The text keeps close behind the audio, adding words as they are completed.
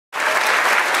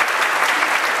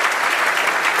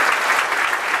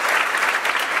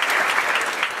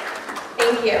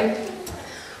Thank you.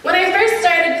 When I first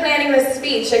started planning this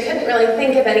speech, I couldn't really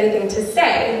think of anything to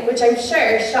say, which I'm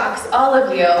sure shocks all of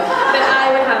you that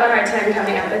I would have a hard time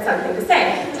coming up with something to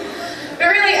say. But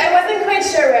really, I wasn't quite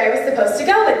sure where I was supposed to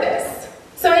go with this.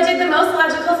 So I did the most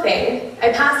logical thing.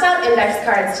 I passed out index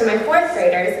cards to my 4th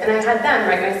graders, and I had them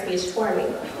write my speech for me.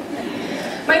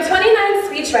 My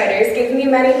 29 speechwriters gave me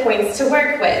many points to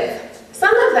work with.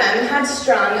 Some of them had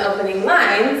strong opening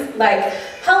lines, like,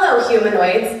 "Hello,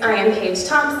 humanoids, I am Paige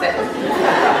Thompson."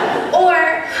 Or,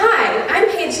 "Hi, I'm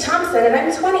Paige Thompson and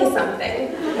I'm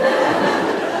 20-something."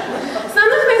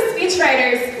 Some of my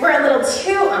speechwriters were a little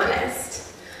too honest.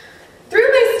 Through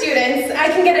my students, I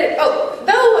can get it,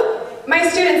 though my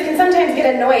students can sometimes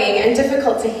get annoying and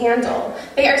difficult to handle,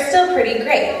 they are still pretty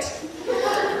great.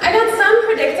 I got some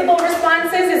predictable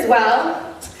responses as well.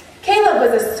 Caleb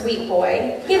was a sweet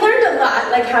boy. He learned a lot,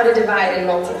 like how to divide and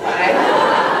multiply.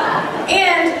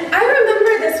 And I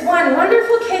remember this one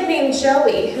wonderful kid named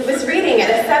Joey who was reading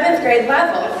at a 7th grade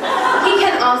level. He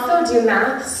can also do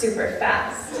math super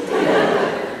fast.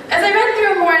 As I read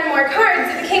through more and more cards,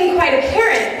 it became quite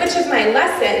apparent which of my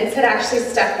lessons had actually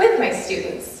stuck with my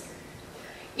students.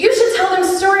 You should tell them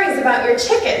stories about your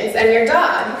chickens and your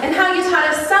dog, and how you taught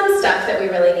us some stuff that we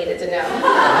really needed to know.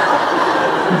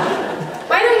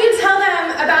 Why don't you tell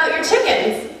them about your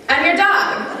chickens and your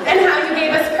dog, and how you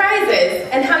gave us prizes,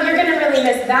 and how you're gonna really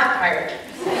miss that part?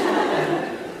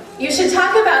 You should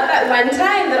talk about that one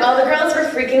time that all the girls were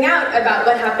freaking out about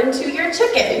what happened to your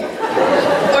chicken.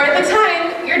 Or the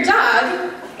time your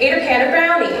dog ate a pan of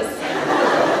brownies.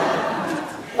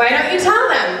 Why don't you tell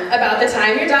them about the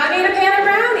time your dog ate a pan of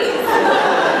brownies?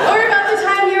 Or about the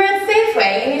time you were at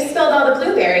Safeway and you spilled all the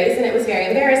blueberries and it was very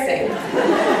embarrassing.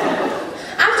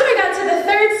 After I got to the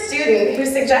 3rd student who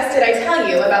suggested I tell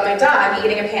you about my dog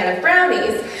eating a pan of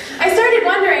brownies, I started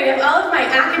wondering if all of my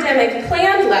academic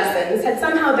planned lessons had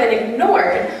somehow been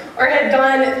ignored or had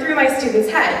gone through my students'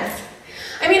 heads.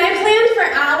 I mean, I planned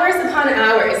for hours upon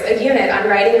hours a unit on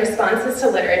writing responses to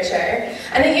literature,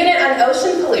 and a unit on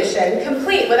ocean pollution,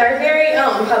 complete with our very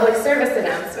own public service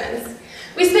announcements.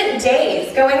 We spent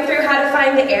days going through how to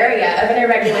find the area of an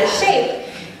irregular shape,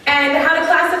 and how to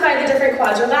classify the different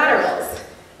quadrilaterals.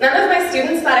 None of my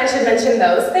students thought I should mention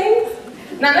those things.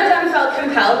 None of them felt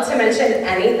compelled to mention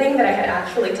anything that I had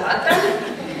actually taught them.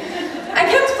 I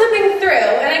kept flipping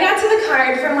through, and I got to the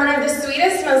card from one of the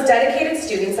sweetest, most dedicated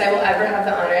students I will ever have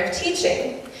the honor of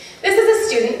teaching. This is a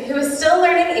student who is still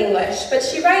learning English, but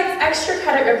she writes extra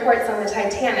credit reports on the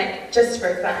Titanic just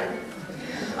for fun.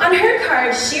 On her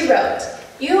card, she wrote,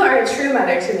 "You are a true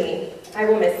mother to me. I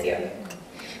will miss you."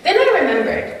 Then I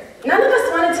remembered, none of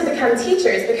us wanted to become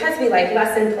teachers because we like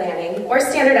lesson planning, or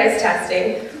standardized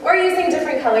testing, or using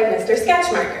different colored Mr. Sketch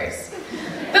markers.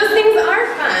 Those things are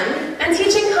fun, and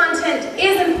teaching content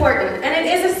is important, and it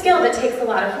is a skill that takes a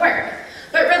lot of work.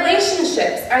 But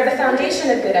relationships are the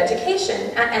foundation of good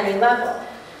education at any level.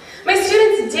 My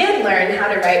students did learn how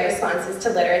to write responses to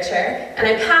literature, and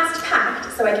I passed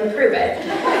PACT, so I can prove it.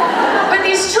 But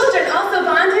these children also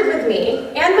bonded with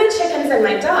me, and my chickens and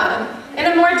my dog, in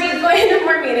a more deep way, in a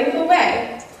more meaningful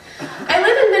way. I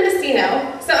live in Mendocino,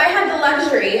 so I had the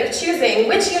luxury of choosing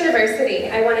which university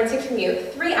I wanted to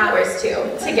commute 3 hours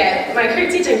to get my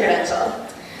teaching credential.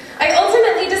 I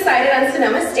ultimately decided on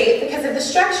Sonoma State because of the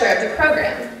structure of the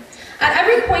program. At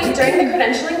every point during the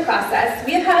credentialing process,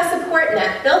 we have had a support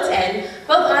net built in,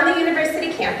 both on the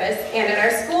university campus and at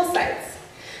our school sites.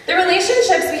 The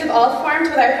relationships we have all formed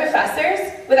with our professors,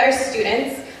 with our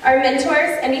students, our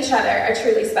mentors, and each other are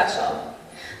truly special.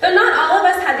 Though not all of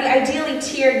us had the ideally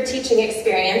tiered teaching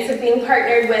experience of being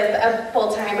partnered with a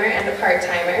full-timer and a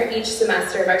part-timer each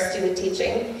semester of our student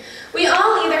teaching, we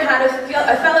all either had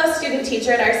a fellow student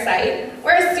teacher at our site,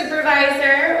 or a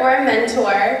supervisor, or a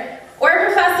mentor, or a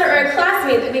professor or a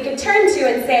classmate that we could turn to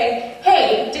and say,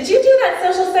 "Hey, did you do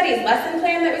that social studies lesson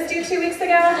plan that was due 2 weeks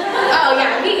ago?" "Oh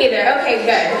yeah, me either. Okay,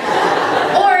 good."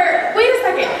 Or, "Wait a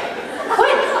second,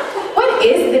 what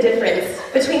is the difference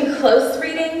between close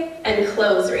reading and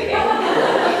close reading?"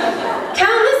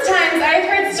 Countless times I've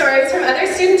heard stories from other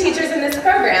student teachers in this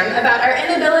program about our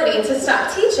inability to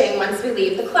stop teaching once we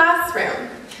leave the classroom.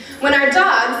 When our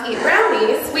dogs eat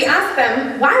brownies, we ask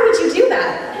them, "Why would you do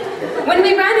that?" When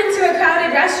we run into a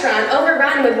crowded restaurant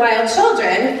overrun with wild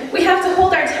children, we have to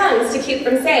hold our tongues to keep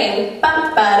from saying,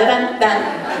 "Bum, ba-da-dum, dum,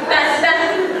 dum, dum."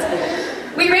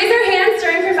 We raise our hands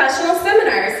during professional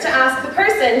seminars to ask the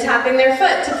person tapping their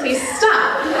foot to please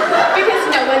stop, because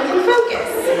no one can focus.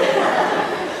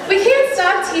 We can't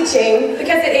stop teaching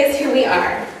because it is who we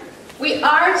are. We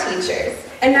are teachers,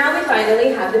 and now we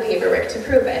finally have the paperwork to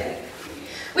prove it.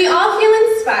 We all feel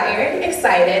inspired,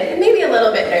 excited, and maybe a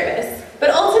little bit nervous. But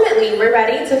ultimately, we're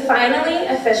ready to finally,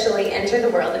 officially enter the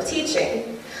world of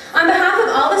teaching. On behalf of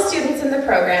all the students in the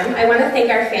program, I want to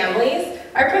thank our families,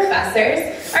 our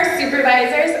professors, our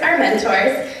supervisors, our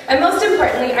mentors, and most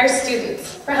importantly, our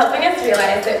students for helping us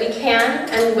realize that we can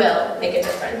and will make a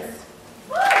difference.